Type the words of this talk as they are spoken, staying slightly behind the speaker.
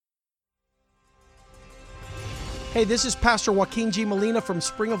Hey, this is Pastor Joaquin G. Molina from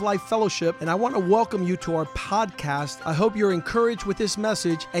Spring of Life Fellowship, and I want to welcome you to our podcast. I hope you're encouraged with this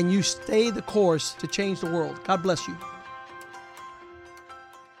message and you stay the course to change the world. God bless you.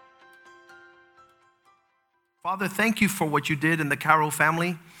 Father, thank you for what you did in the Carroll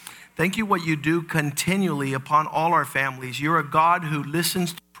family. Thank you what you do continually upon all our families. You're a God who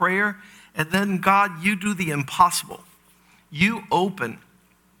listens to prayer, and then, God, you do the impossible. You open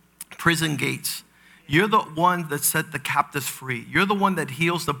prison gates. You're the one that set the captives free. You're the one that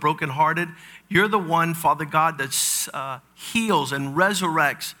heals the brokenhearted. You're the one, Father God, that heals and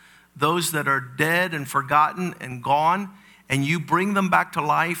resurrects those that are dead and forgotten and gone, and you bring them back to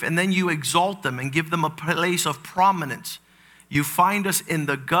life, and then you exalt them and give them a place of prominence. You find us in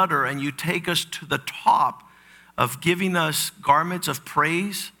the gutter, and you take us to the top of giving us garments of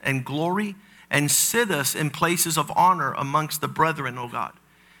praise and glory, and sit us in places of honor amongst the brethren, oh God.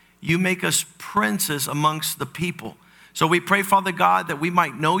 You make us princes amongst the people. So we pray, Father God, that we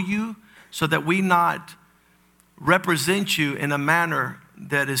might know you so that we not represent you in a manner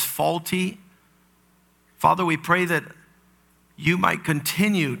that is faulty. Father, we pray that you might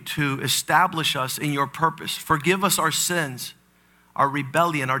continue to establish us in your purpose. Forgive us our sins, our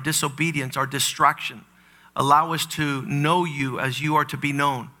rebellion, our disobedience, our distraction. Allow us to know you as you are to be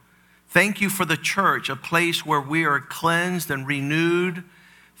known. Thank you for the church, a place where we are cleansed and renewed.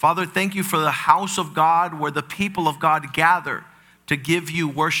 Father, thank you for the house of God where the people of God gather to give you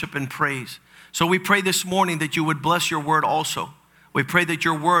worship and praise. So we pray this morning that you would bless your word also. We pray that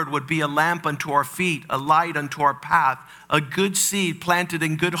your word would be a lamp unto our feet, a light unto our path, a good seed planted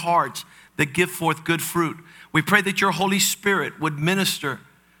in good hearts that give forth good fruit. We pray that your Holy Spirit would minister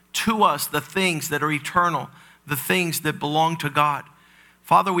to us the things that are eternal, the things that belong to God.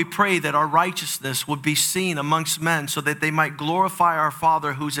 Father, we pray that our righteousness would be seen amongst men so that they might glorify our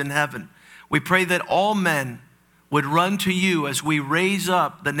Father who's in heaven. We pray that all men would run to you as we raise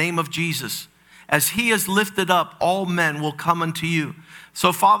up the name of Jesus. As he is lifted up, all men will come unto you.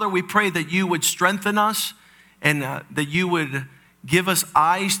 So, Father, we pray that you would strengthen us and that you would give us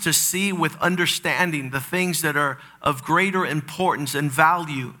eyes to see with understanding the things that are of greater importance and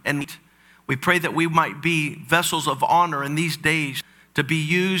value. And we pray that we might be vessels of honor in these days, to be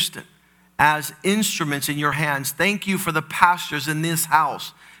used as instruments in your hands. Thank you for the pastors in this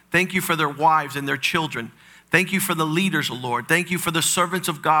house. Thank you for their wives and their children. Thank you for the leaders, O Lord. Thank you for the servants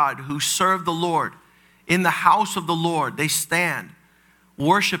of God who serve the Lord. In the house of the Lord, they stand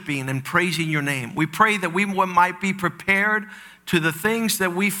worshiping and praising your name. We pray that we might be prepared to the things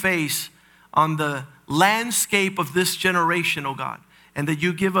that we face on the landscape of this generation, O God, and that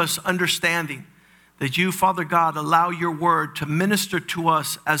you give us understanding. That you, Father God, allow your word to minister to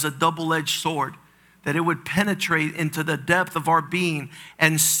us as a double-edged sword, that it would penetrate into the depth of our being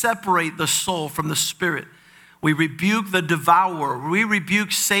and separate the soul from the spirit. We rebuke the devourer. We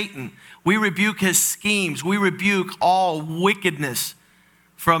rebuke Satan. We rebuke his schemes. We rebuke all wickedness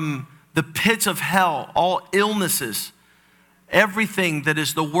from the pits of hell, all illnesses, everything that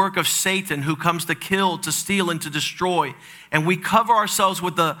is the work of Satan who comes to kill, to steal, and to destroy. And we cover ourselves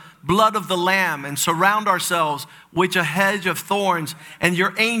with the blood of the Lamb and surround ourselves with a hedge of thorns, and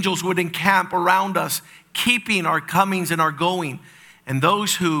your angels would encamp around us, keeping our comings and our going. And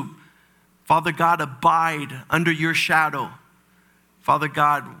those who, Father God, abide under your shadow, Father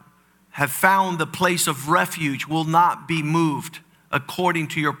God, have found the place of refuge, will not be moved according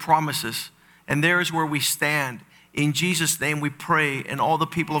to your promises. And there is where we stand. In Jesus' name we pray, and all the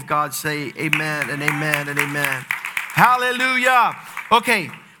people of God say amen and amen and amen. Hallelujah. Okay,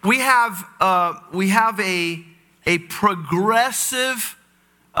 we have a progressive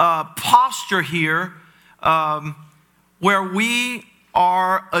posture here where we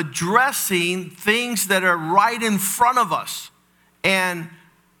are addressing things that are right in front of us. And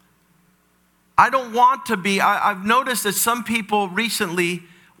I don't want to be, I've noticed that some people recently,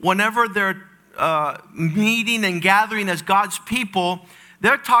 whenever they're meeting and gathering as God's people,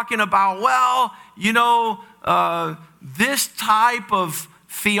 they're talking about, well, you know, this type of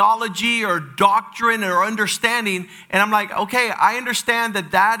theology or doctrine or understanding. And I'm like, okay, I understand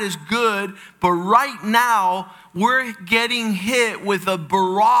that that is good, but right now we're getting hit with a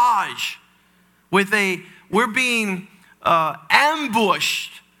barrage, we're being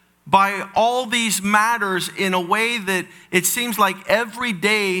ambushed by all these matters in a way that it seems like every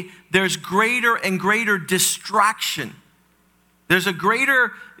day there's greater and greater distraction. There's a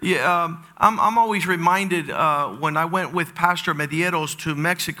greater, I'm always reminded when I went with Pastor Medieros to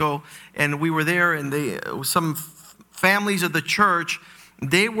Mexico, and we were there, and some families of the church,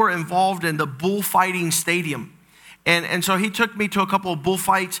 they were involved in the bullfighting stadium. And so he took me to a couple of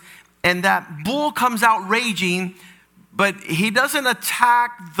bullfights, and that bull comes out raging, but he doesn't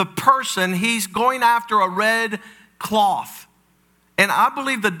attack the person. He's going after a red cloth. And I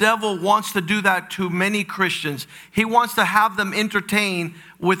believe the devil wants to do that to many Christians. He wants to have them entertained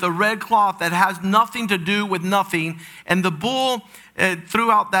with a red cloth that has nothing to do with nothing. And the bull,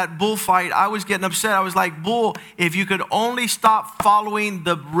 throughout that bullfight, I was getting upset. I was like, bull, if you could only stop following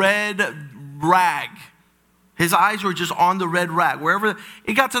the red rag. His eyes were just on the red rag. Wherever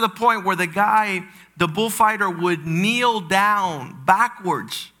it got to the point where the bullfighter would kneel down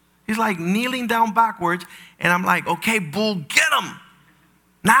backwards. He's like kneeling down backwards. And I'm like, okay, bull, get him.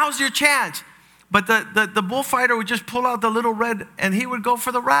 Now's your chance. But the bullfighter would just pull out the little red and he would go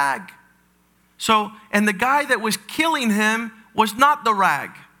for the rag. So, and the guy that was killing him was not the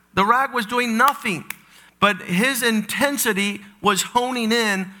rag. The rag was doing nothing. But his intensity was honing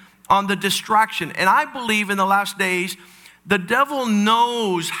in on the distraction. And I believe in the last days, the devil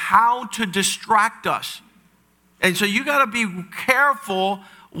knows how to distract us. And so you got to be careful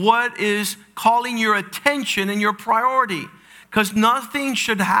what is calling your attention and your priority. Because nothing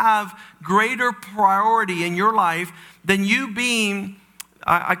should have greater priority in your life than you being,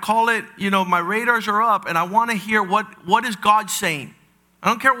 I call it, my radars are up and I want to hear what is God saying. I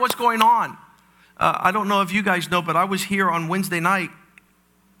don't care what's going on. I don't know if you guys know, but I was here on Wednesday night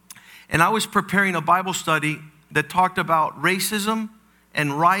and I was preparing a Bible study that talked about racism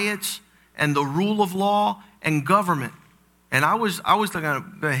and riots and the rule of law and government. And I was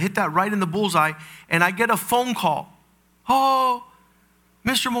going to hit that right in the bullseye, and I get a phone call. Oh,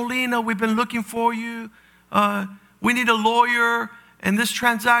 Mr. Molina, we've been looking for you. We need a lawyer, and this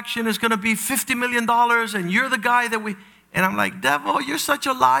transaction is going to be $50 million, and you're the guy that we... And I'm like, devil, you're such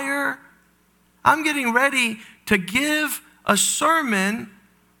a liar. I'm getting ready to give a sermon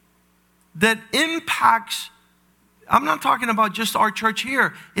that impacts, I'm not talking about just our church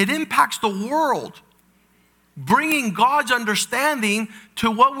here. It impacts the world, bringing God's understanding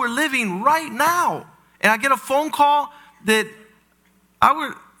to what we're living right now. And I get a phone call that I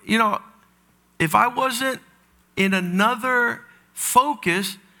would, if I wasn't in another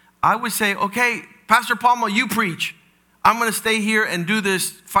focus, I would say, okay, Pastor Palma, you preach. I'm going to stay here and do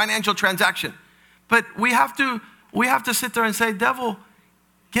this financial transaction. But we have to sit there and say, devil,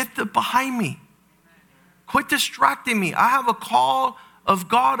 get behind me. Quit distracting me. I have a call of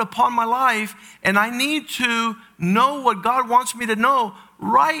God upon my life, and I need to know what God wants me to know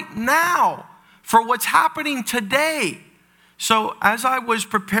right now for what's happening today. So as I was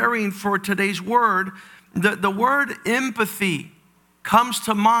preparing for today's word, the word empathy comes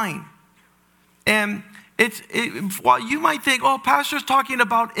to mind. And while you might think, oh, pastor's talking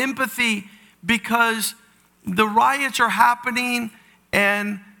about empathy because the riots are happening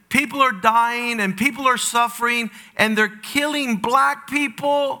and people are dying and people are suffering and they're killing black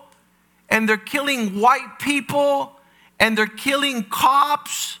people and they're killing white people and they're killing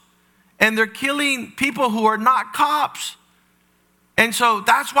cops and they're killing people who are not cops. And so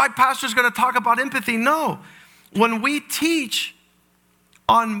that's why pastor's going to talk about empathy. No, when we teach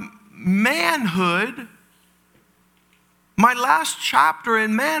on manhood, my last chapter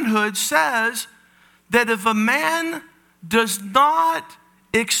in manhood says that if a man does not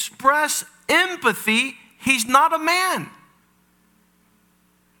express empathy, he's not a man.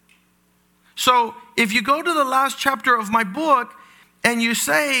 So if you go to the last chapter of my book and you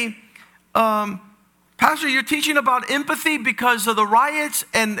say, Pastor, you're teaching about empathy because of the riots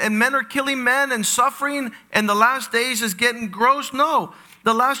and men are killing men and suffering and the last days is getting gross. No,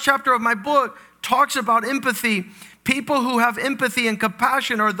 the last chapter of my book talks about empathy. People who have empathy and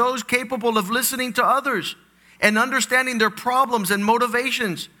compassion are those capable of listening to others and understanding their problems and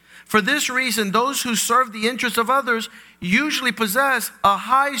motivations. For this reason, those who serve the interests of others usually possess a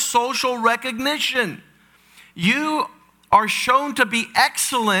high social recognition. You are shown to be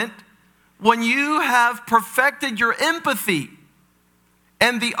excellent when you have perfected your empathy.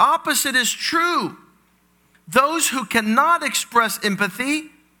 And the opposite is true. Those who cannot express empathy,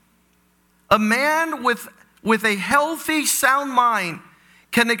 a man with a healthy, sound mind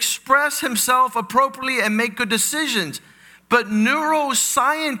can express himself appropriately and make good decisions. But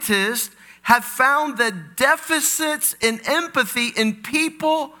neuroscientists have found that deficits in empathy in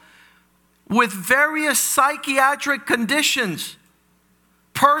people with various psychiatric conditions,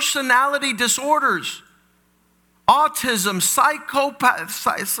 personality disorders, autism,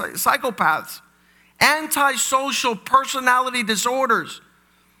 psychopaths, antisocial personality disorders,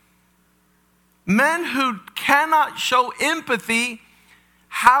 men who cannot show empathy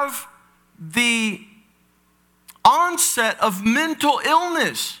have the onset of mental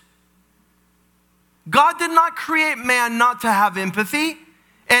illness. God did not create man not to have empathy.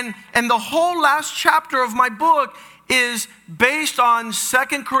 And the whole last chapter of my book is based on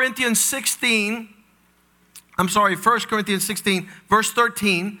 1 Corinthians 16, verse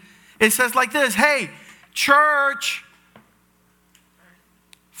 13. It says like this, hey, church,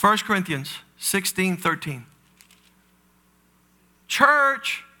 1 Corinthians 16, 13.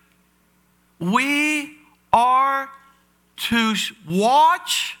 Church, we are to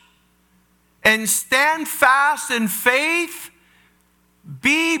watch and stand fast in faith.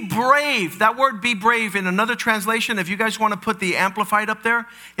 Be brave. That word be brave in another translation, if you guys want to put the Amplified up there,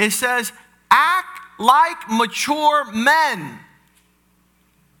 it says act like mature men.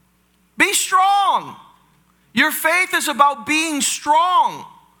 Be strong. Your faith is about being strong.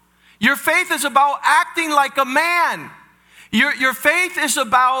 Your faith is about acting like a man. Your faith is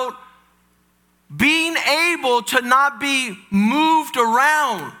about being able to not be moved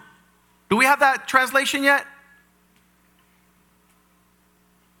around. Do we have that translation yet?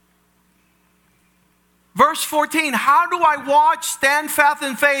 Verse 14, how do I watch, stand fast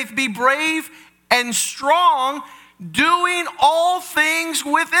in faith, be brave and strong, doing all things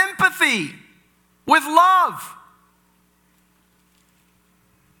with empathy, with love?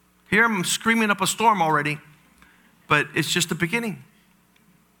 Here I'm screaming up a storm already, but it's just the beginning.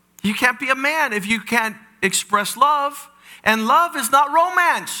 You can't be a man if you can't express love, and love is not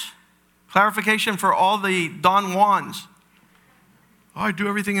romance. Clarification for all the Don Juans. I do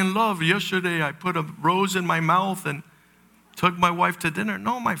everything in love. Yesterday I put a rose in my mouth and took my wife to dinner.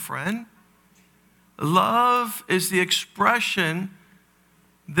 No, my friend. Love is the expression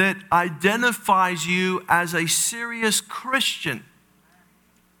that identifies you as a serious Christian.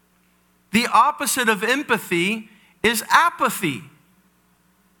 The opposite of empathy is apathy.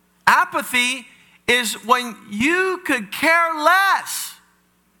 Apathy is when you could care less.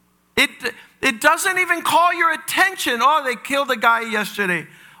 It doesn't even call your attention. Oh, they killed a guy yesterday.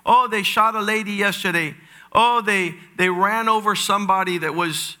 Oh, they shot a lady yesterday. Oh, they ran over somebody that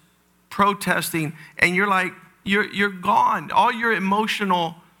was protesting. And you're like, you're gone. All your emotion,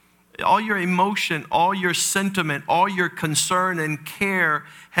 all your sentiment, all your concern and care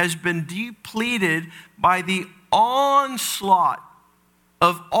has been depleted by the onslaught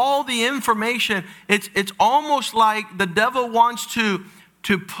of all the information. It's almost like the devil wants to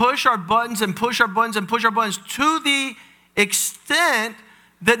push our buttons and push our buttons and push our buttons to the extent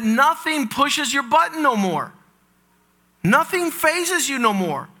that nothing pushes your button no more. Nothing phases you no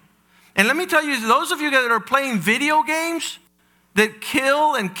more. And let me tell you, those of you that are playing video games that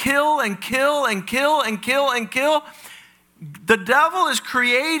kill and kill and kill and kill and kill and kill, the devil is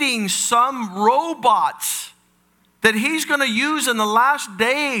creating some robots that he's going to use in the last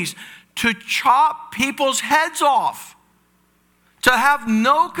days to chop people's heads off, to have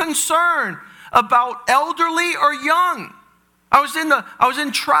no concern about elderly or young. I was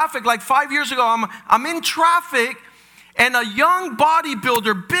in traffic like 5 years ago. I'm in traffic, and a young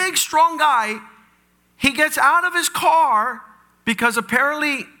bodybuilder, big, strong guy, he gets out of his car because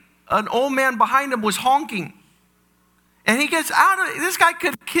apparently an old man behind him was honking. And he gets out of it. This guy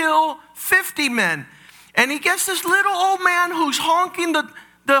could kill 50 men. And he gets this little old man who's honking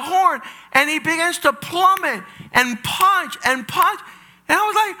the horn, and he begins to plummet and punch and punch. And I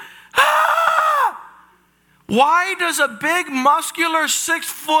was like, ah! Why does a big, muscular,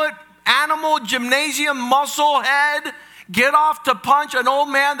 6-foot animal, gymnasium muscle head get off to punch an old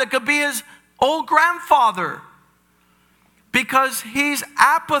man that could be his old grandfather? Because he's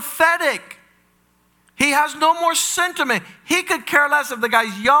apathetic. He has no more sentiment. He could care less if the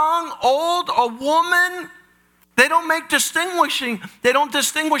guy's young, old, a woman. They don't distinguish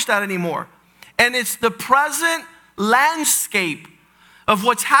that anymore. And it's the present landscape of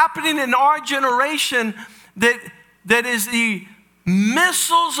what's happening in our generation that is the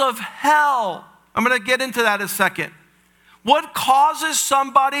missiles of hell. I'm going to get into that in a second. What causes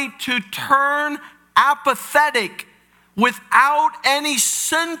somebody to turn apathetic without any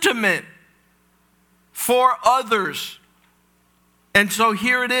sentiment for others? And so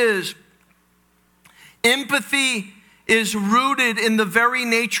here it is. Empathy is rooted in the very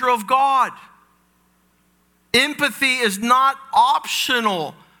nature of God. Empathy is not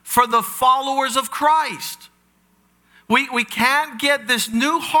optional for the followers of Christ. We can't get this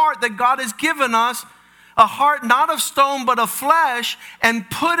new heart that God has given us, a heart not of stone but of flesh, and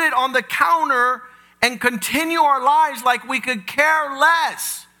put it on the counter and continue our lives like we could care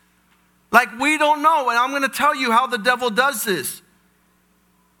less. Like we don't know. And I'm going to tell you how the devil does this.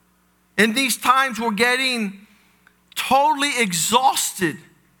 In these times, we're getting totally exhausted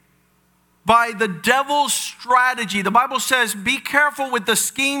by the devil's strategy. The Bible says, be careful with the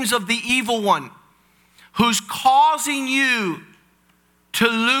schemes of the evil one, who's causing you to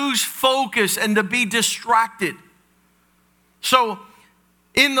lose focus and to be distracted. So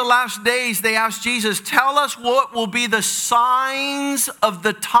in the last days, they asked Jesus, tell us what will be the signs of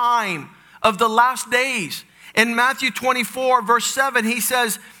the time of the last days. In Matthew 24, verse 7, he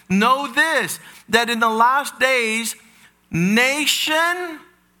says, know this, that in the last days, nation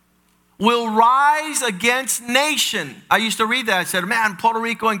will rise against nation. I used to read that. I said, man, Puerto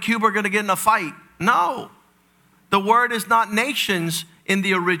Rico and Cuba are going to get in a fight. No. The word is not nations in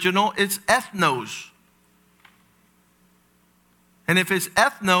the original. It's ethnos. And if it's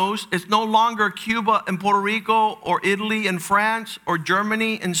ethnos, it's no longer Cuba and Puerto Rico or Italy and France or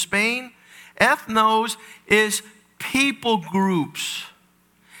Germany and Spain. Ethnos is people groups.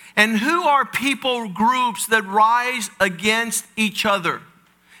 And who are people groups that rise against each other?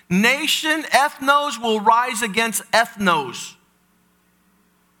 Nation, ethnos will rise against ethnos.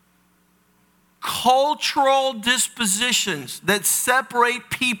 Cultural dispositions that separate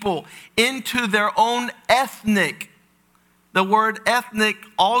people into their own ethnic. The word ethnic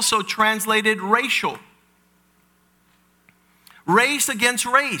also translated racial. Race against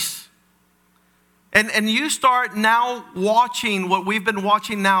race. And you start now watching what we've been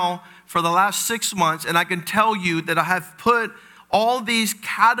watching now for the last 6 months, and I can tell you that I have put all these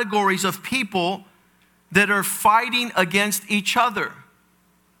categories of people that are fighting against each other.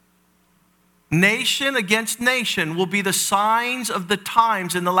 Nation against nation will be the signs of the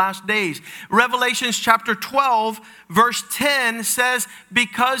times in the last days. Revelations chapter 12, verse 10 says,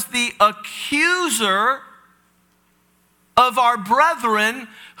 because the accuser of our brethren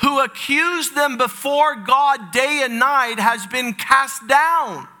who accused them before God day and night has been cast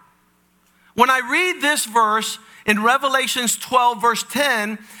down. When I read this verse in Revelations 12, verse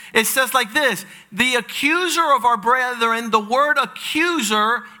 10, it says like this, the accuser of our brethren, the word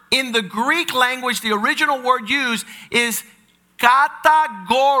accuser in the Greek language, the original word used is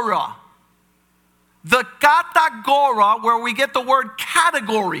katagora. The katagora, where we get the word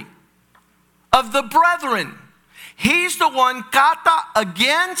category of the brethren. He's the one, kata,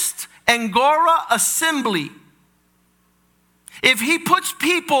 against, and gora, assembly. If he puts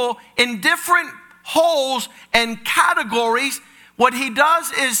people in different holes and categories, what he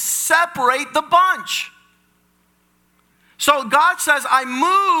does is separate the bunch. So God says, I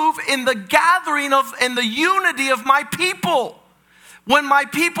move in the gathering of, in the unity of my people. When my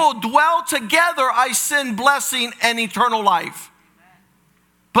people dwell together, I send blessing and eternal life.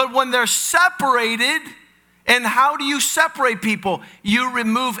 But when they're separated, and how do you separate people? You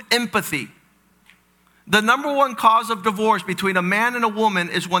remove empathy. The number one cause of divorce between a man and a woman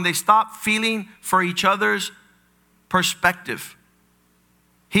is when they stop feeling for each other's perspective.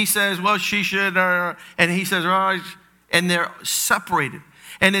 He says, well, she should, and he says, oh, and they're separated.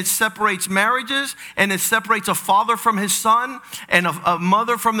 And it separates marriages, and it separates a father from his son, and a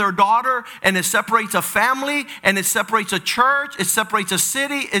mother from their daughter, and it separates a family, and it separates a church, it separates a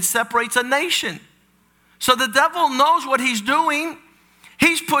city, it separates a nation. So the devil knows what he's doing.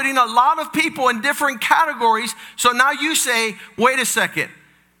 He's putting a lot of people in different categories. So now you say, wait a second,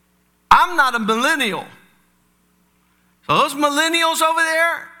 I'm not a millennial. So those millennials over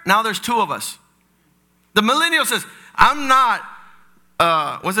there, now there's two of us. The millennial says, I'm not,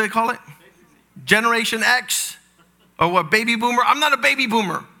 what do they call it? Generation X, or what, baby boomer? I'm not a baby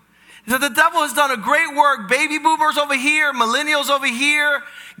boomer. So the devil has done a great work. Baby boomers over here, millennials over here,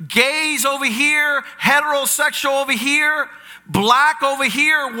 gays over here, heterosexual over here, black over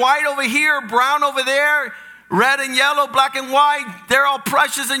here, white over here, brown over there, red and yellow, black and white. They're all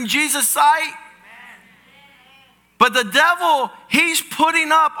precious in Jesus' sight. But the devil, he's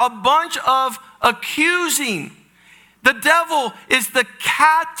putting up a bunch of accusing. The devil is the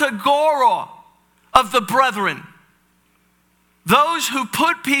categora of the brethren. Those who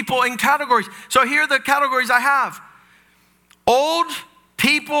put people in categories. So here are the categories I have. Old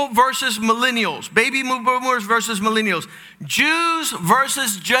people versus millennials. Baby boomers versus millennials. Jews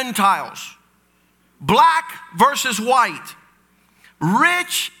versus Gentiles. Black versus white.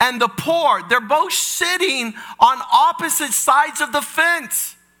 Rich and the poor. They're both sitting on opposite sides of the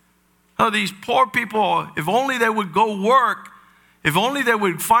fence. Oh, these poor people, if only they would go work, if only they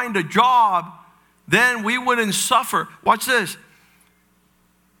would find a job, then we wouldn't suffer. Watch this.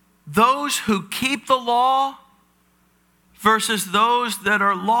 Those who keep the law versus those that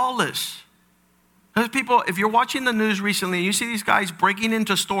are lawless. Those people, if you're watching the news recently, you see these guys breaking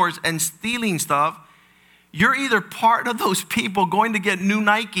into stores and stealing stuff, you're either part of those people going to get new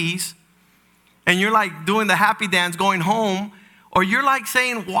Nikes, and you're like doing the happy dance going home, or you're like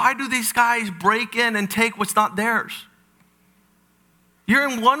saying, why do these guys break in and take what's not theirs? You're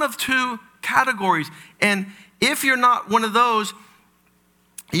in one of two categories. And if you're not one of those,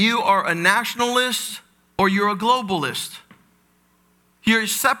 You are a nationalist or you're a globalist. You're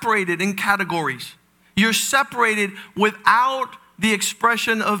separated in categories. You're separated without the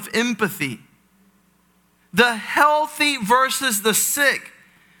expression of empathy. The healthy versus the sick.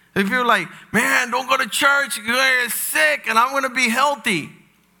 If you're like, man, don't go to church, you're going to get sick and I'm going to be healthy.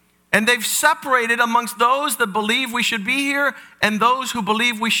 And they've separated amongst those that believe we should be here and those who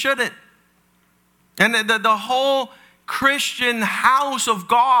believe we shouldn't. And the whole Christian house of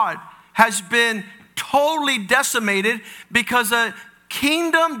God has been totally decimated because a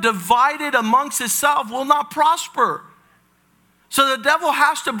kingdom divided amongst itself will not prosper. So the devil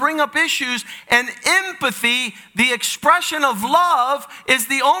has to bring up issues, and empathy, the expression of love, is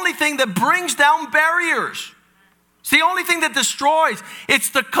the only thing that brings down barriers. It's the only thing that destroys. It's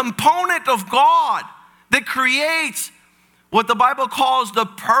the component of God that creates what the Bible calls the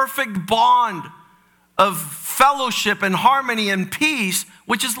perfect bond of fellowship and harmony and peace,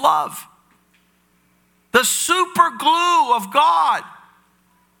 which is love. The super glue of God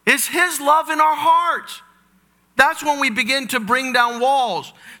is His love in our hearts. That's when we begin to bring down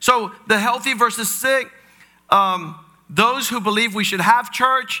walls. So the healthy versus sick, those who believe we should have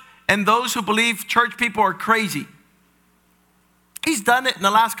church and those who believe church people are crazy. He's done it in the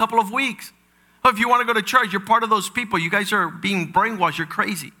last couple of weeks. Oh, if you want to go to church, you're part of those people. You guys are being brainwashed. You're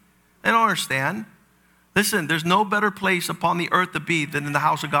crazy. They don't understand. Listen, there's no better place upon the earth to be than in the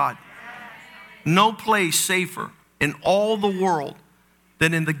house of God. No place safer in all the world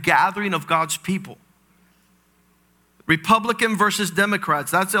than in the gathering of God's people. Republican versus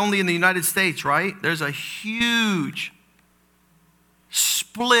Democrats. That's only in the United States, right? There's a huge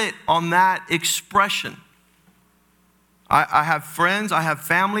split on that expression. I have friends, I have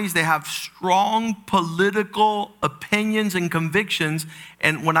families, they have strong political opinions and convictions.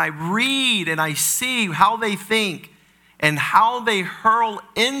 And when I read and I see how they think and how they hurl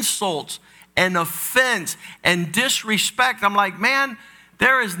insults and offense and disrespect, I'm like, man,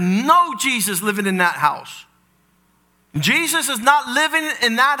 there is no Jesus living in that house. Jesus is not living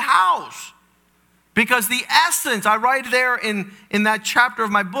in that house. Because the essence, I write there in that chapter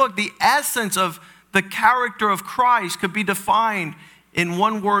of my book, the essence of the character of Christ could be defined in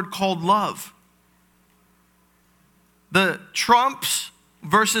one word called love. The Trumps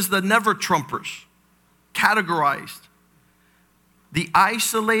versus the never Trumpers, categorized. The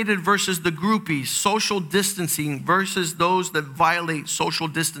isolated versus the groupies, social distancing versus those that violate social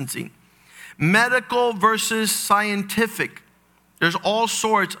distancing. Medical versus scientific. There's all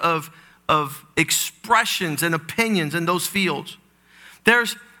sorts of expressions and opinions in those fields.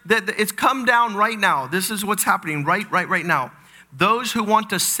 It's come down right now. This is what's happening right now. Those who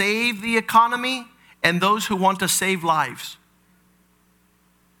want to save the economy and those who want to save lives.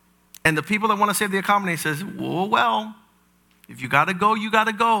 And the people that want to save the economy says, well, if you got to go, you got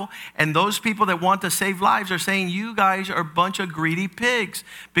to go. And those people that want to save lives are saying, you guys are a bunch of greedy pigs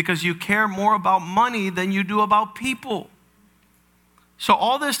because you care more about money than you do about people. So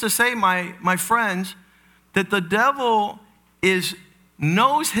all this to say, my friends, that the devil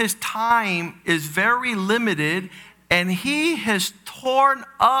knows his time is very limited, and he has torn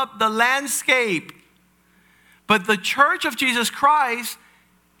up the landscape. But the church of Jesus Christ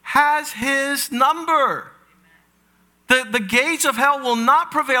has his number. The gates of hell will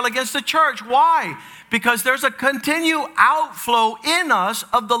not prevail against the church. Why? Because there's a continued outflow in us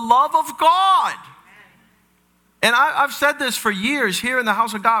of the love of God. And I've said this for years. Here in the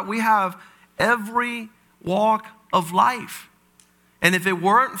house of God, we have every walk of life. And if it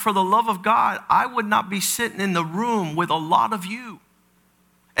weren't for the love of God, I would not be sitting in the room with a lot of you.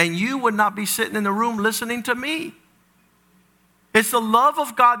 And you would not be sitting in the room listening to me. It's the love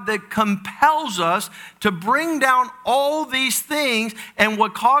of God that compels us to bring down all these things, and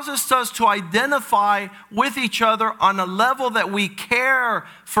what causes us to identify with each other on a level that we care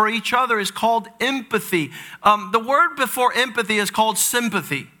for each other is called empathy. The word before empathy is called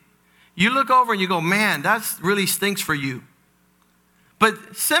sympathy. You look over and you go, man, that really stinks for you.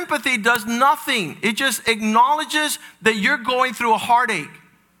 But sympathy does nothing. It just acknowledges that you're going through a heartache.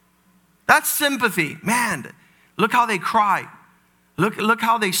 That's sympathy. Man, look how they cry. Look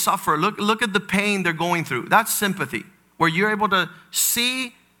how they suffer. Look at the pain they're going through. That's sympathy, where you're able to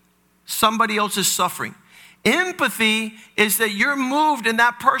see somebody else's suffering. Empathy is that you're moved in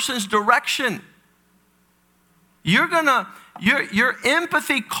that person's direction. Your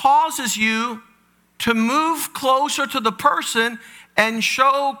empathy causes you to move closer to the person and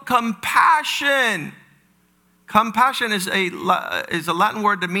show compassion. Compassion is a Latin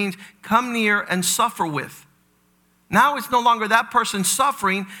word that means come near and suffer with. Now it's no longer that person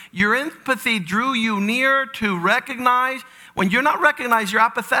suffering. Your empathy drew you near to recognize. When you're not recognized, you're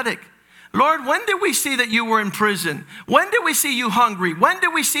apathetic. Lord, when did we see that you were in prison? When did we see you hungry? When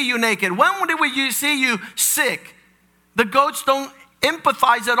did we see you naked? When did we see you sick? The goats don't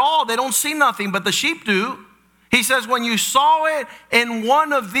empathize at all. They don't see nothing, but the sheep do. He says, when you saw it in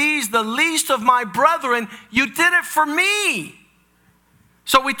one of these, the least of my brethren, you did it for me.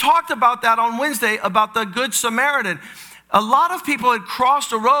 So we talked about that on Wednesday, about the Good Samaritan. A lot of people had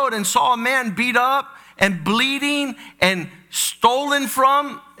crossed the road and saw a man beat up and bleeding and stolen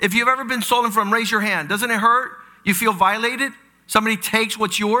from. If you've ever been stolen from, raise your hand. Doesn't it hurt? You feel violated? Somebody takes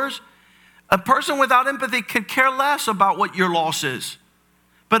what's yours? A person without empathy could care less about what your loss is.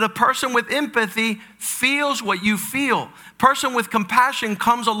 But a person with empathy feels what you feel. A person with compassion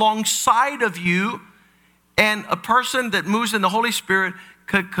comes alongside of you, and a person that moves in the Holy Spirit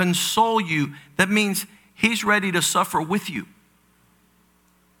could console you. That means he's ready to suffer with you.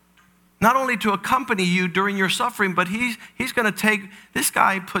 Not only to accompany you during your suffering, but he's going to take, this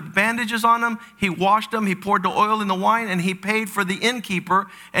guy put bandages on him, he washed them, he poured the oil in the wine, and he paid for the innkeeper,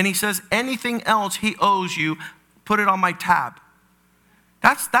 and he says, anything else he owes you, put it on my tab.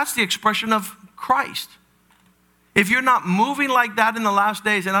 That's the expression of Christ. If you're not moving like that in the last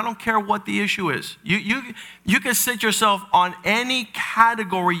days, and I don't care what the issue is, you can sit yourself on any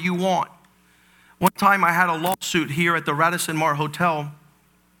category you want. One time I had a lawsuit here at the Radisson Mar Hotel.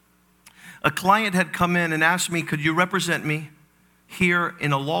 A client had come in and asked me, could you represent me here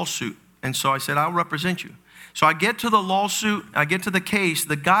in a lawsuit? And so I said, I'll represent you. So I get to the lawsuit, I get to the case.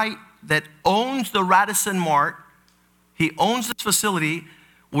 The guy that owns the Radisson Mart, he owns this facility.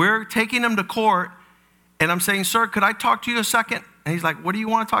 We're taking him to court. And I'm saying, sir, could I talk to you a second? And he's like, what do you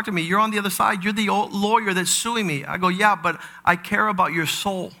want to talk to me? You're on the other side. You're the old lawyer that's suing me. I go, yeah, but I care about your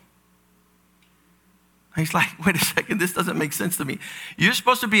soul. He's like, wait a second, this doesn't make sense to me. You're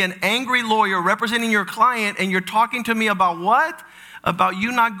supposed to be an angry lawyer representing your client, and you're talking to me about what? About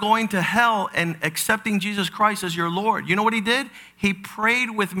you not going to hell and accepting Jesus Christ as your Lord. You know what he did? He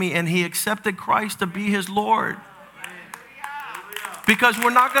prayed with me, and he accepted Christ to be his Lord. Because we're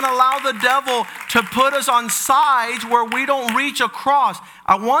not going to allow the devil to put us on sides where we don't reach across.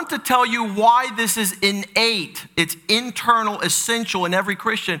 I want to tell you why this is innate. It's internal, essential in every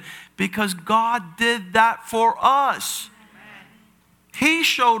Christian. Because God did that for us. He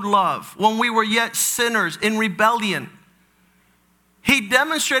showed love when we were yet sinners in rebellion. He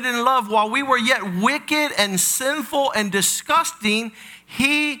demonstrated in love while we were yet wicked and sinful and disgusting.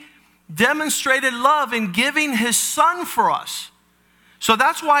 He demonstrated love in giving his son for us. So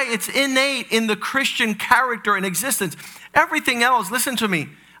that's why it's innate in the Christian character and existence. Everything else, listen to me.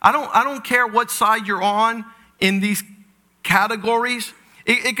 I don't care what side you're on in these categories.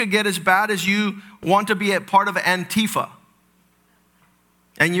 It could get as bad as you want to be a part of Antifa.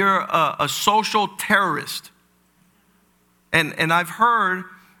 And you're a social terrorist. And I've heard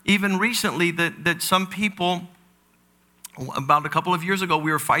even recently that some people, about a couple of years ago,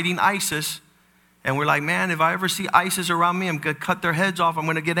 we were fighting ISIS. And we're like, man, if I ever see ISIS around me, I'm going to cut their heads off. I'm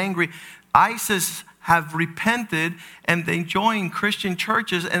going to get angry. ISIS have repented, and they join Christian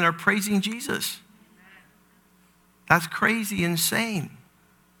churches and are praising Jesus. That's crazy, insane.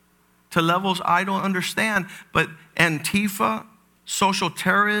 To levels I don't understand. But Antifa, social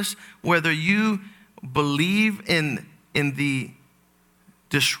terrorists, whether you believe in the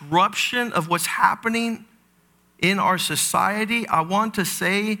disruption of what's happening in our society, I want to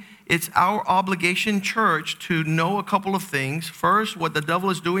say it's our obligation, church, to know a couple of things. First, what the devil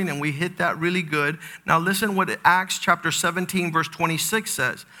is doing, and we hit that really good. Now listen what Acts chapter 17, verse 26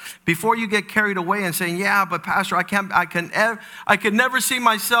 says. Before you get carried away and saying, yeah, but pastor, I could never see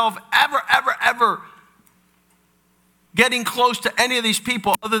myself ever getting close to any of these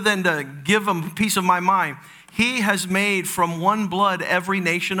people other than to give them a piece of my mind. He has made from one blood every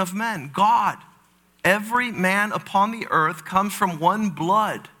nation of men. God. Every man upon the earth comes from one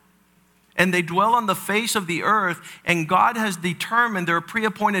blood. And they dwell on the face of the earth. And God has determined their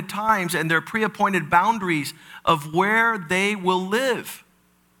pre-appointed times and their pre-appointed boundaries of where they will live.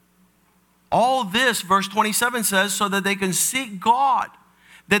 All this, verse 27 says, so that they can seek God.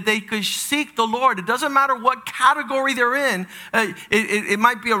 That they could seek the Lord. It doesn't matter what category they're in. It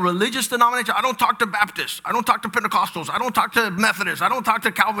might be a religious denomination. I don't talk to Baptists. I don't talk to Pentecostals. I don't talk to Methodists. I don't talk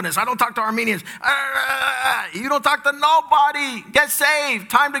to Calvinists. I don't talk to Armenians. You don't talk to nobody. Get saved.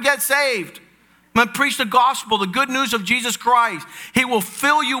 Time to get saved. I'm going to preach the gospel, the good news of Jesus Christ. He will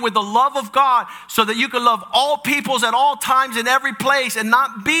fill you with the love of God so that you can love all peoples at all times in every place and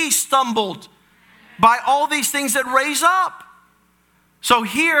not be stumbled by all these things that raise up. So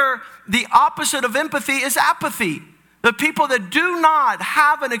here, the opposite of empathy is apathy. The people that do not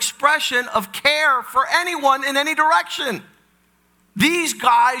have an expression of care for anyone in any direction. These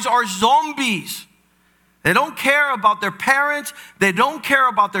guys are zombies. They don't care about their parents. They don't care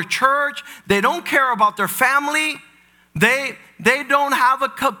about their church. They don't care about their family. They don't have a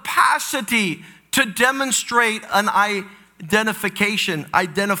capacity to demonstrate an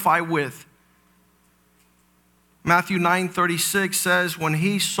identify with. Matthew 9:36 says, when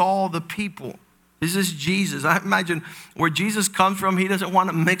he saw the people, this is Jesus. I imagine where Jesus comes from, he doesn't want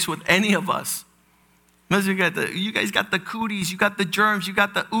to mix with any of us. You guys got the cooties, you got the germs, you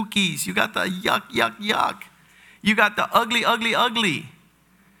got the ookies, you got the yuck, yuck, yuck. You got the ugly, ugly, ugly.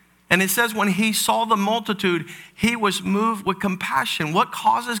 And it says when he saw the multitude, he was moved with compassion. What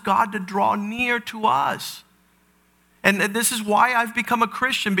causes God to draw near to us? And this is why I've become a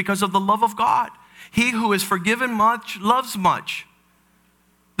Christian, because of the love of God. He who is forgiven much loves much.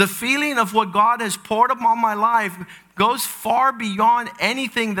 The feeling of what God has poured upon my life goes far beyond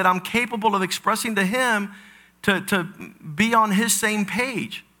anything that I'm capable of expressing to him to be on his same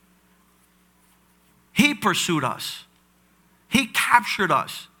page. He pursued us. He captured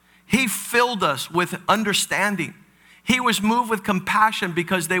us. He filled us with understanding. He was moved with compassion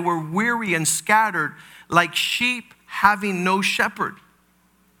because they were weary and scattered like sheep having no shepherd.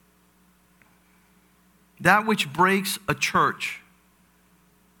 That which breaks a church,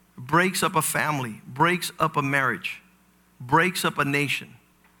 breaks up a family, breaks up a marriage, breaks up a nation,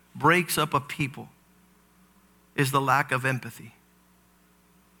 breaks up a people, is the lack of empathy.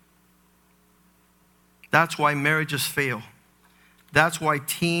 That's why marriages fail. That's why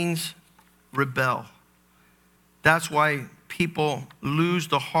teens rebel. That's why people lose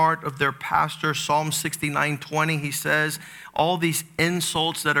the heart of their pastor. Psalm 69:20, he says, all these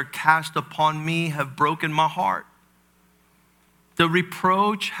insults that are cast upon me have broken my heart. The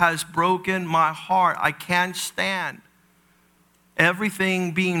reproach has broken my heart. I can't stand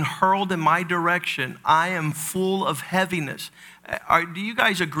everything being hurled in my direction. I am full of heaviness. Do you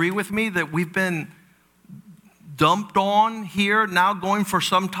guys agree with me that we've been dumped on here now going for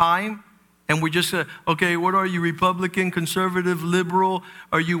some time? And we just say, okay, what are you, Republican, conservative, liberal?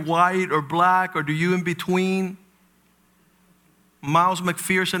 Are you white or black, or do you in between? Miles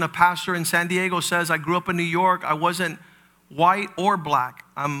McPherson, a pastor in San Diego, says, I grew up in New York. I wasn't white or black.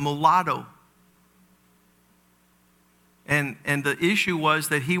 I'm mulatto. And the issue was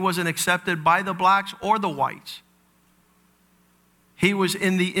that he wasn't accepted by the blacks or the whites. He was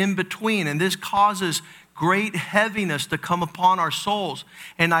in the in-between, and this causes great heaviness to come upon our souls.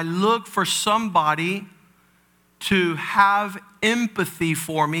 And I look for somebody to have empathy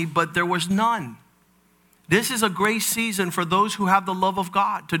for me, but there was none. This is a great season for those who have the love of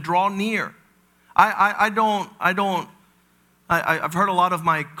God to draw near. I've heard a lot of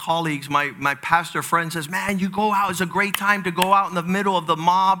my colleagues, my pastor friends says, man, you go out, it's a great time to go out in the middle of the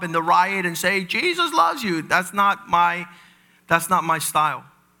mob and the riot and say, Jesus loves you. That's not my style.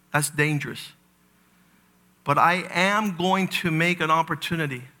 That's dangerous. But I am going to make an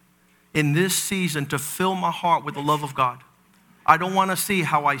opportunity in this season to fill my heart with the love of God. I don't want to see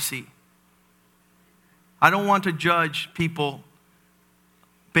how I see. I don't want to judge people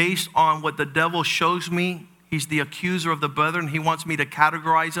based on what the devil shows me. He's the accuser of the brethren. He wants me to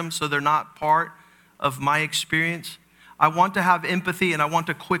categorize them so they're not part of my experience. I want to have empathy, and I want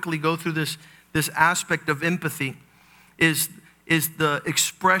to quickly go through this aspect of empathy is the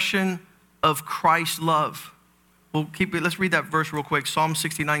expression of Christ's love. Let's read that verse real quick. Psalm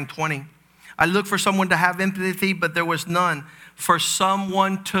 69:20. I looked for someone to have empathy, but there was none. For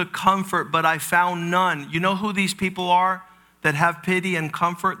someone to comfort, but I found none. You know who these people are that have pity and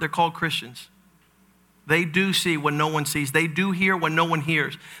comfort? They're called Christians. They do see when no one sees. They do hear when no one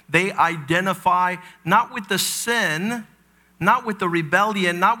hears. They identify not with the sin, not with the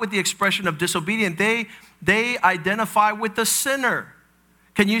rebellion, not with the expression of disobedience. They identify with the sinner.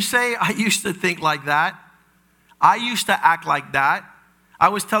 Can you say, I used to think like that? I used to act like that. I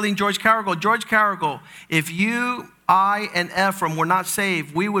was telling George Carrigal, if you, I, and Ephraim were not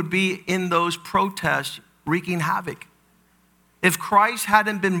saved, we would be in those protests wreaking havoc. If Christ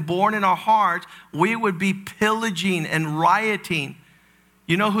hadn't been born in our hearts, we would be pillaging and rioting.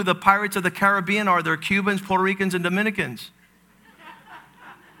 You know who the Pirates of the Caribbean are? They're Cubans, Puerto Ricans, and Dominicans.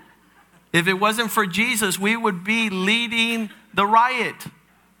 If it wasn't for Jesus, we would be leading the riot.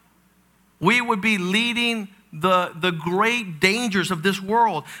 We would be leading the great dangers of this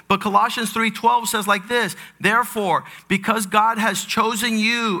world. But Colossians 3:12 says like this, therefore, because God has chosen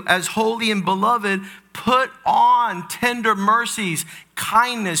you as holy and beloved, put on tender mercies,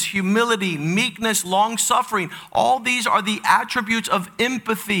 kindness, humility, meekness, long-suffering. All these are the attributes of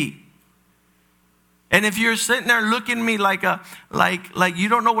empathy. And if you're sitting there looking at me like you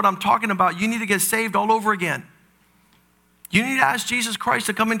don't know what I'm talking about, you need to get saved all over again. You need to ask Jesus Christ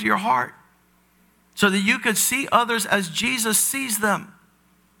to come into your heart so that you could see others as Jesus sees them.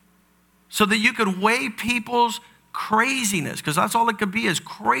 So that you could weigh people's craziness, because that's all it could be, is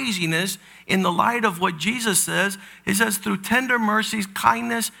craziness in the light of what Jesus says. He says, through tender mercies,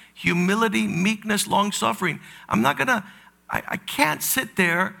 kindness, humility, meekness, long-suffering. I can't sit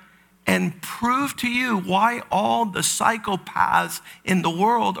there and prove to you why all the psychopaths in the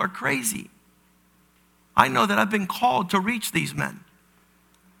world are crazy. I know that I've been called to reach these men.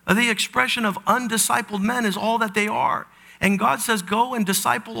 The expression of undiscipled men is all that they are. And God says, go and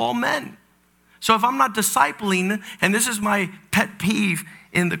disciple all men. So if I'm not discipling, and this is my pet peeve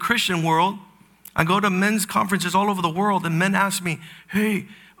in the Christian world, I go to men's conferences all over the world, and men ask me, hey,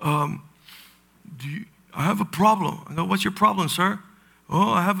 I have a problem. I go, what's your problem, sir?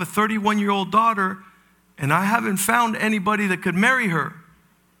 Oh, I have a 31-year-old daughter, and I haven't found anybody that could marry her.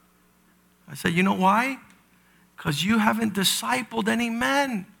 I said, you know why? Because you haven't discipled any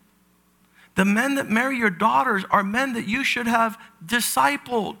men. The men that marry your daughters are men that you should have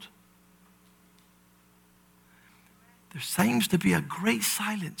discipled. There seems to be a great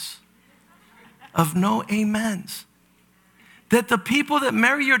silence of no amens. That the people that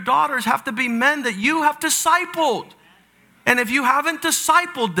marry your daughters have to be men that you have discipled. And if you haven't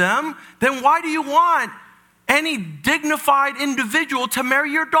discipled them, then why do you want any dignified individual to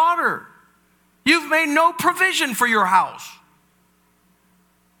marry your daughter? You've made no provision for your house.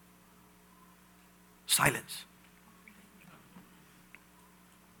 Silence.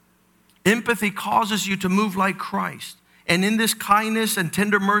 Empathy causes you to move like Christ. And in this kindness and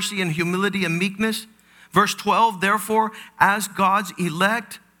tender mercy and humility and meekness, verse 12, therefore, as God's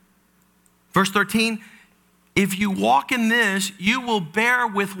elect, verse 13, if you walk in this, you will bear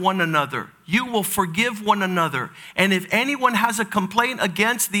with one another. You will forgive one another. And if anyone has a complaint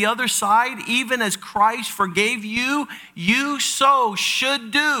against the other side, even as Christ forgave you, you so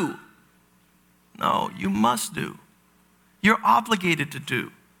should do. No, you must do. You're obligated to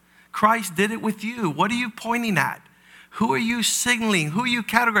do. Christ did it with you. What are you pointing at? Who are you signaling? Who are you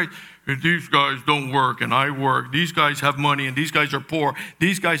categorizing? These guys don't work and I work. These guys have money and these guys are poor.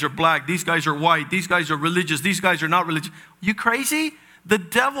 These guys are black. These guys are white. These guys are religious. These guys are not religious. You crazy? The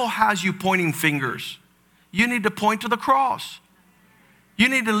devil has you pointing fingers. You need to point to the cross. You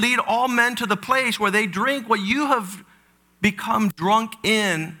need to lead all men to the place where they drink what you have become drunk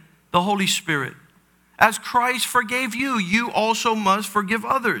in, the Holy Spirit. As Christ forgave you, you also must forgive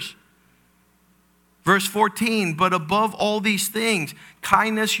others. Verse 14, but above all these things,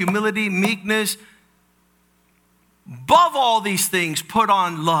 kindness, humility, meekness, above all these things, put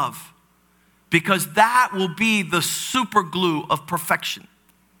on love, because that will be the super glue of perfection.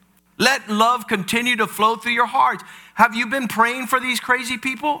 Let love continue to flow through your heart. Have you been praying for these crazy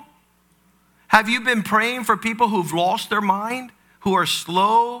people? Have you been praying for people who've lost their mind, who are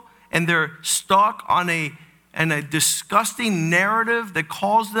slow and they're stuck on a disgusting narrative that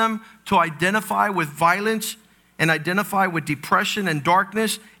calls them to identify with violence and identify with depression and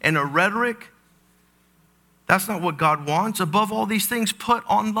darkness and a rhetoric? That's not what God wants. Above all these things, put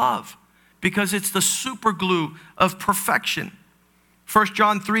on love, because it's the super glue of perfection. 1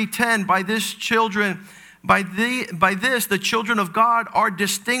 John 3:10, by this the children of God are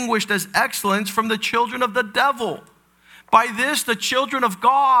distinguished as excellence from the children of the devil. By this, the children of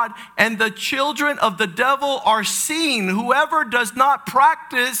God and the children of the devil are seen. Whoever does not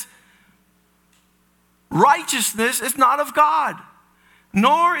practice righteousness is not of God,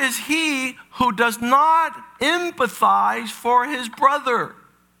 nor is he who does not empathize for his brother.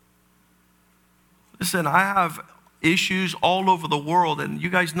 Listen, I have issues all over the world, and you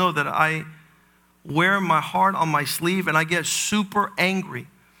guys know that I wear my heart on my sleeve and I get super angry.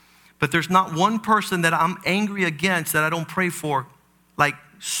 But there's not one person that I'm angry against that I don't pray for, like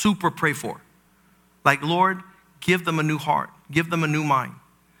super pray for. Like, Lord, give them a new heart. Give them a new mind.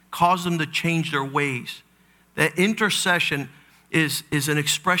 Cause them to change their ways. That intercession is an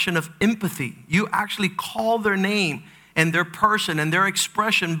expression of empathy. You actually call their name and their person and their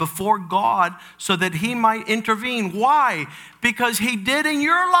expression before God so that he might intervene. Why? Because he did in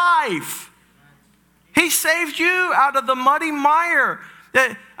your life. He saved you out of the muddy mire.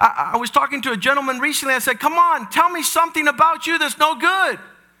 I was talking to a gentleman recently. I said, come on, tell me something about you that's no good.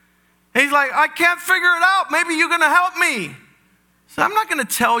 And he's like, I can't figure it out. Maybe you're going to help me. So I'm not going to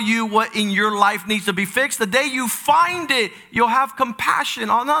tell you what in your life needs to be fixed. The day you find it, you'll have compassion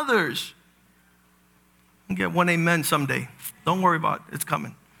on others. You'll get one amen someday. Don't worry about it. It's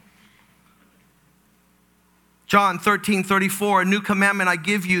coming. John 13:34, a new commandment I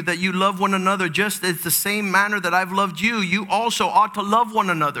give you, that you love one another just as the same manner that I've loved you. You also ought to love one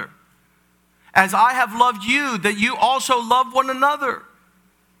another. As I have loved you, that you also love one another.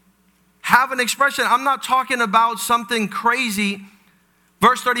 Have an expression. I'm not talking about something crazy.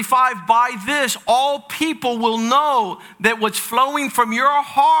 Verse 35, by this all people will know that what's flowing from your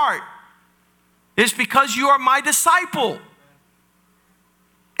heart is because you are my disciple.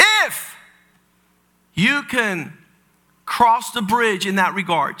 If you can cross the bridge in that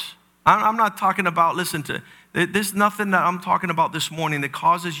regards. I'm not talking about, listen to, there's nothing that I'm talking about this morning that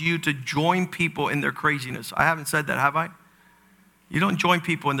causes you to join people in their craziness. I haven't said that, have I? You don't join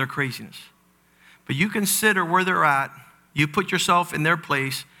people in their craziness. But you consider where they're at, you put yourself in their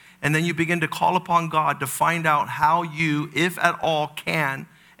place, and then you begin to call upon God to find out how you, if at all, can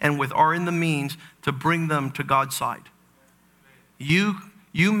and are in the means to bring them to God's side. You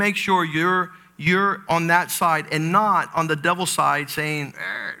make sure you're on that side and not on the devil's side saying,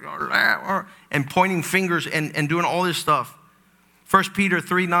 and pointing fingers and doing all this stuff. 1 Peter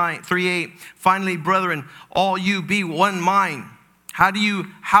 3:8, finally, brethren, all you be one mind. How do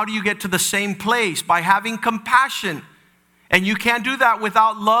you get to the same place? By having compassion. And you can't do that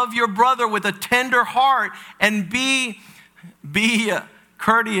without love your brother with a tender heart. And be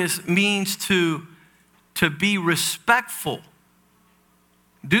courteous means to be respectful.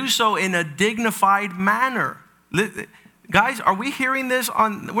 Do so in a dignified manner. Guys, are we hearing this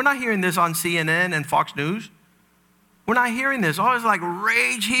we're not hearing this on CNN and Fox News. We're not hearing this. Oh, it's like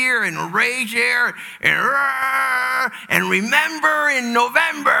rage here and rage there and remember in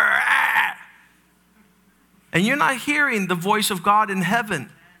November. And you're not hearing the voice of God in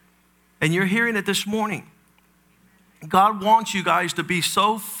heaven. And you're hearing it this morning. God wants you guys to be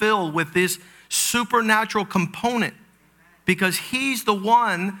so filled with this supernatural component because he's the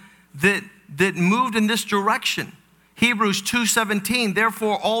one that moved in this direction. Hebrews 2:17,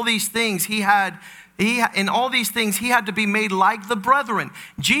 therefore all these things in all these things he had to be made like the brethren.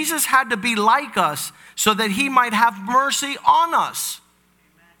 Jesus had to be like us so that he might have mercy on us.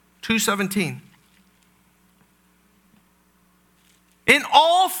 2:17. In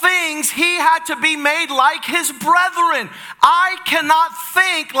all things, he had to be made like his brethren. I cannot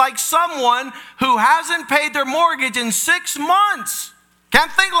think like someone who hasn't paid their mortgage in 6 months.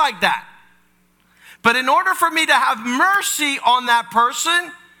 Can't think like that. But in order for me to have mercy on that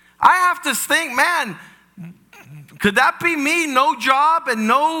person, I have to think, man, could that be me? No job and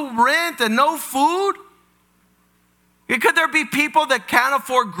no rent and no food? Could there be people that can't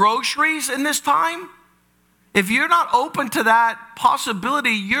afford groceries in this time? If you're not open to that possibility,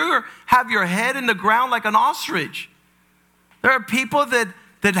 you have your head in the ground like an ostrich. There are people that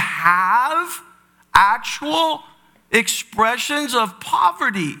have actual expressions of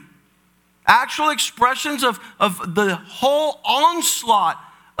poverty, actual expressions of the whole onslaught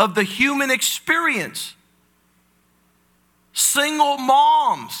of the human experience. Single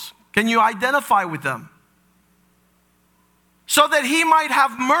moms, can you identify with them? So that he might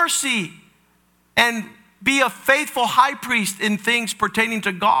have mercy and be a faithful high priest in things pertaining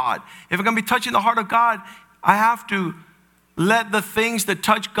to God. If I'm going to be touching the heart of God, I have to let the things that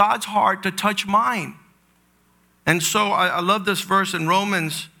touch God's heart to touch mine. And so I love this verse in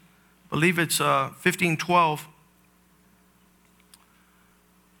Romans, I believe it's 15:12.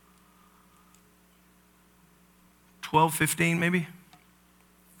 $12.15 maybe.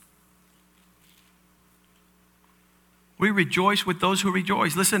 We rejoice with those who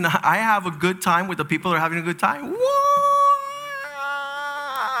rejoice. Listen, I have a good time with the people that are having a good time.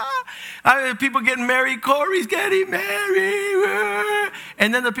 People getting married. Corey's getting married.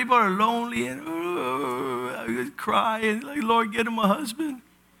 And then the people are lonely and crying, like, Lord, get him a husband.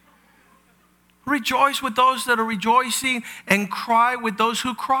 Rejoice with those that are rejoicing and cry with those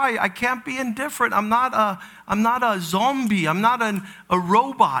who cry. I can't be indifferent. I'm not a zombie. I'm not a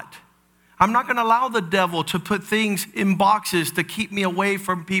robot. I'm not going to allow the devil to put things in boxes to keep me away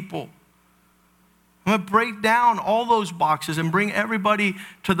from people. I'm going to break down all those boxes and bring everybody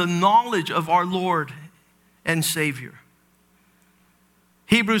to the knowledge of our Lord and Savior.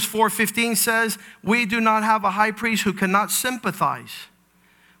 Hebrews 4:15 says, we do not have a high priest who cannot sympathize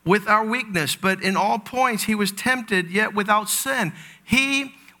with our weakness, but in all points he was tempted, yet without sin.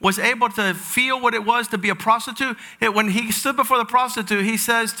 He was able to feel what it was to be a prostitute. When he stood before the prostitute, he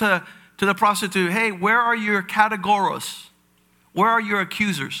says to the prostitute, hey, where are your categoros? Where are your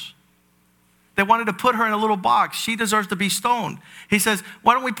accusers? They wanted to put her in a little box. She deserves to be stoned. He says,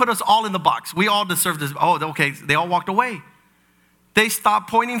 why don't we put us all in the box? We all deserve this. Oh, okay. They all walked away. They stopped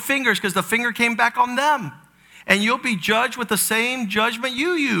pointing fingers because the finger came back on them. And you'll be judged with the same judgment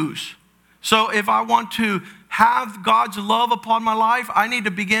you use. So if I want to have God's love upon my life, I need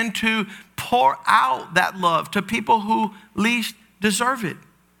to begin to pour out that love to people who least deserve it.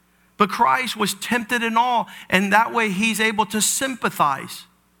 But Christ was tempted in all, and that way he's able to sympathize.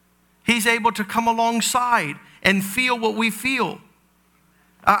 He's able to come alongside and feel what we feel.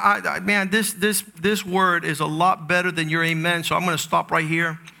 Man, this word is a lot better than your amen, so I'm going to stop right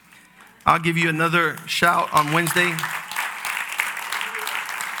here. I'll give you another shout on Wednesday.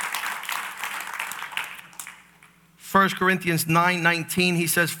 1 Corinthians 9:19, he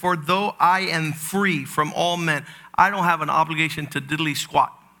says, for though I am free from all men, I don't have an obligation to diddly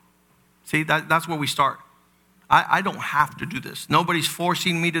squat. See, that's where we start. I don't have to do this. Nobody's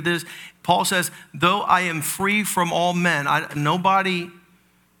forcing me to this. Paul says, though I am free from all men, nobody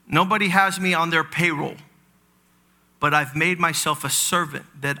has me on their payroll, but I've made myself a servant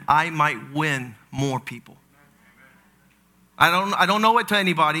that I might win more people. I don't know it to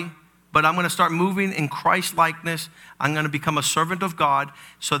anybody, but I'm going to start moving in Christ likeness. I'm going to become a servant of God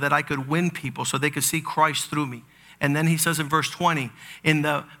so that I could win people, so they could see Christ through me. And then he says in verse 20, in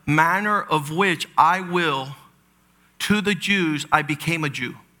the manner of which I will, to the Jews, I became a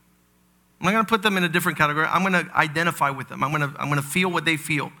Jew. I'm not going to put them in a different category. I'm going to identify with them. I'm going to feel what they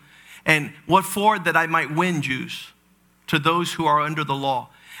feel. And what for? That I might win Jews, to those who are under the law,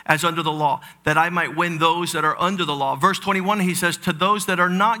 as under the law, that I might win those that are under the law. Verse 21, he says, to those that are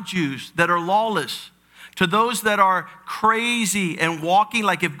not Jews, that are lawless, to those that are crazy and walking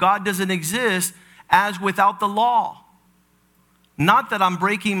like if God doesn't exist, as without the law. Not that I'm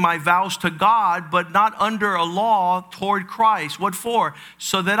breaking my vows to God, but not under a law toward Christ. What for?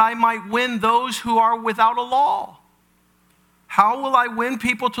 So that I might win those who are without a law. How will I win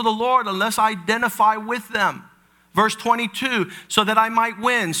people to the Lord unless I identify with them? Verse 22, so that I might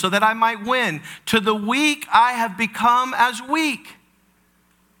win, so that I might win. To the weak I have become as weak.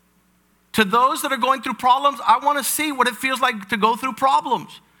 To those that are going through problems, I want to see what it feels like to go through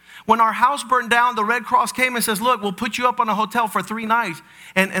problems. When our house burned down, the Red Cross came and says, look, we'll put you up on a hotel for 3 nights.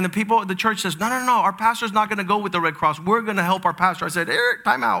 And the people at the church says, no, our pastor's not going to go with the Red Cross. We're going to help our pastor. I said, Eric,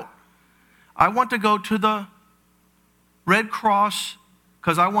 time out. I want to go to the Red Cross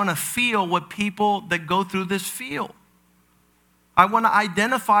because I want to feel what people that go through this feel. I want to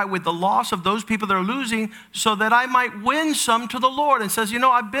identify with the loss of those people that are losing so that I might win some to the Lord. And says,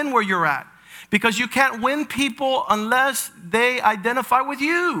 I've been where you're at. Because you can't win people unless they identify with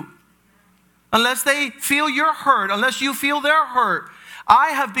you. Unless they feel your hurt, unless you feel their hurt. I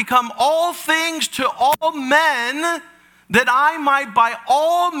have become all things to all men that I might by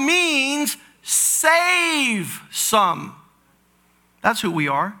all means save some. That's who we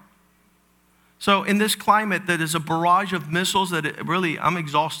are. So in this climate that is a barrage of missiles that I'm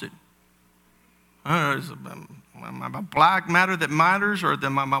exhausted. I don't know, am I a black matter that matters, or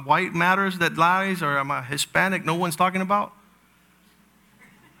am I white matters that lies, or am I Hispanic no one's talking about?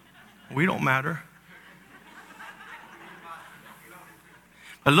 We don't matter.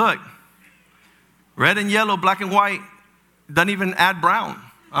 But look, red and yellow, black and white, doesn't even add brown.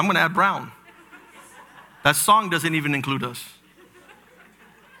 I'm going to add brown. That song doesn't even include us.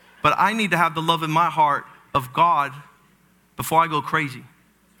 But I need to have the love in my heart of God before I go crazy.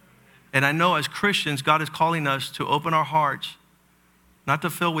 And I know as Christians, God is calling us to open our hearts, not to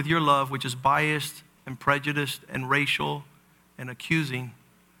fill with your love, which is biased and prejudiced and racial and accusing,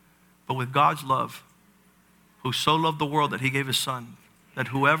 but with God's love, who so loved the world that he gave his son, that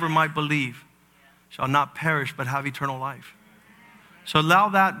whoever might believe shall not perish but have eternal life. So allow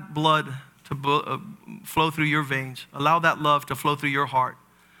that blood to flow through your veins. Allow that love to flow through your heart.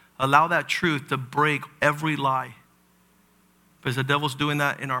 Allow that truth to break every lie. Because the devil's doing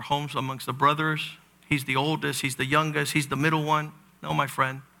that in our homes amongst the brothers. He's the oldest, he's the youngest, he's the middle one. No, my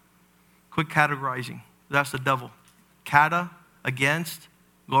friend. Quit categorizing. That's the devil. Kata, against,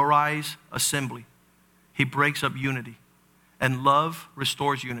 gorais, assembly. He breaks up unity. And love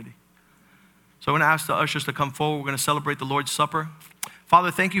restores unity. So I'm going to ask the ushers to come forward. We're going to celebrate the Lord's Supper. Father,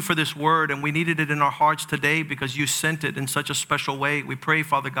 thank you for this word, and we needed it in our hearts today because you sent it in such a special way. We pray,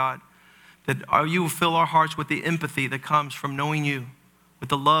 Father God, that you will fill our hearts with the empathy that comes from knowing you, with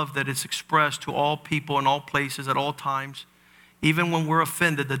the love that is expressed to all people in all places at all times. Even when we're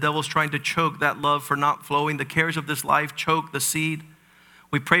offended, the devil's trying to choke that love for not flowing. The cares of this life choke the seed.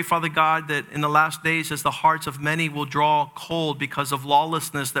 We pray, Father God, that in the last days, as the hearts of many will draw cold because of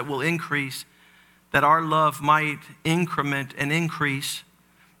lawlessness that will increase, that our love might increment and increase,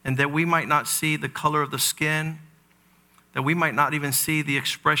 and that we might not see the color of the skin, that we might not even see the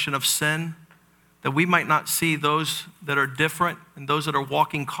expression of sin, that we might not see those that are different and those that are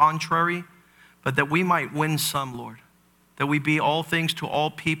walking contrary, but that we might win some, Lord. That we be all things to all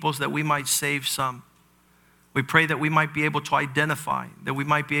peoples, that we might save some. We pray that we might be able to identify, that we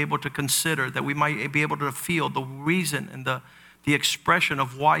might be able to consider, that we might be able to feel the reason and the expression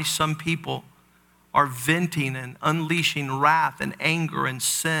of why some people are venting and unleashing wrath and anger and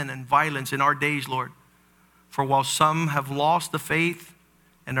sin and violence in our days, Lord. For while some have lost the faith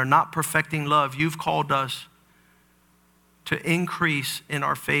and are not perfecting love, you've called us to increase in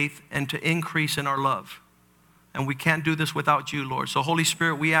our faith and to increase in our love. And we can't do this without you, Lord. So Holy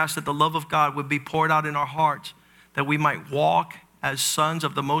Spirit, we ask that the love of God would be poured out in our hearts, that we might walk as sons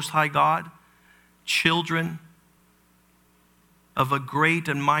of the Most High God, children of a great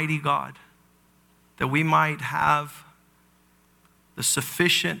and mighty God, that we might have the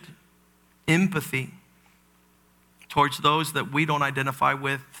sufficient empathy towards those that we don't identify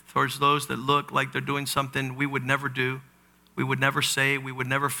with, towards those that look like they're doing something we would never do, we would never say, we would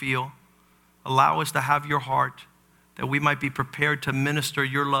never feel. Allow us to have your heart, that we might be prepared to minister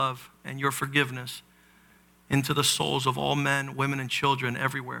your love and your forgiveness into the souls of all men, women, and children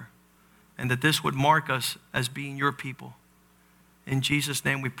everywhere. And that this would mark us as being your people. In Jesus'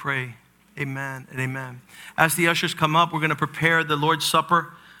 name we pray. Amen and amen. As the ushers come up, we're going to prepare the Lord's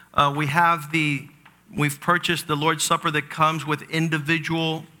Supper. We've purchased the Lord's Supper that comes with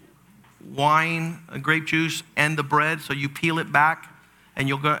individual wine, grape juice, and the bread. So you peel it back, and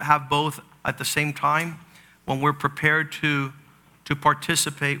you'll have both at the same time. When we're prepared to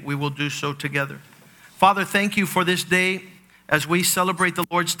participate, we will do so together. Father, thank you for this day as we celebrate the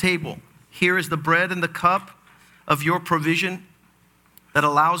Lord's table. Here is the bread and the cup of your provision that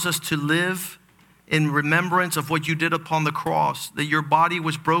allows us to live in remembrance of what you did upon the cross, that your body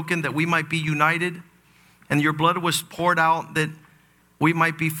was broken that we might be united, and your blood was poured out that we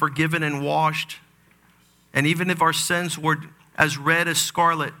might be forgiven and washed. And even if our sins were as red as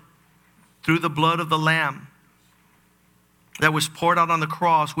scarlet, through the blood of the Lamb that was poured out on the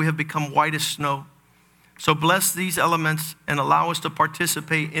cross, we have become white as snow. So bless these elements and allow us to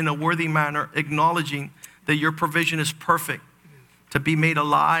participate in a worthy manner, acknowledging that your provision is perfect, to be made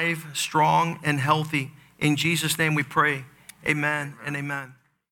alive, strong, and healthy. In Jesus' name we pray. Amen and amen.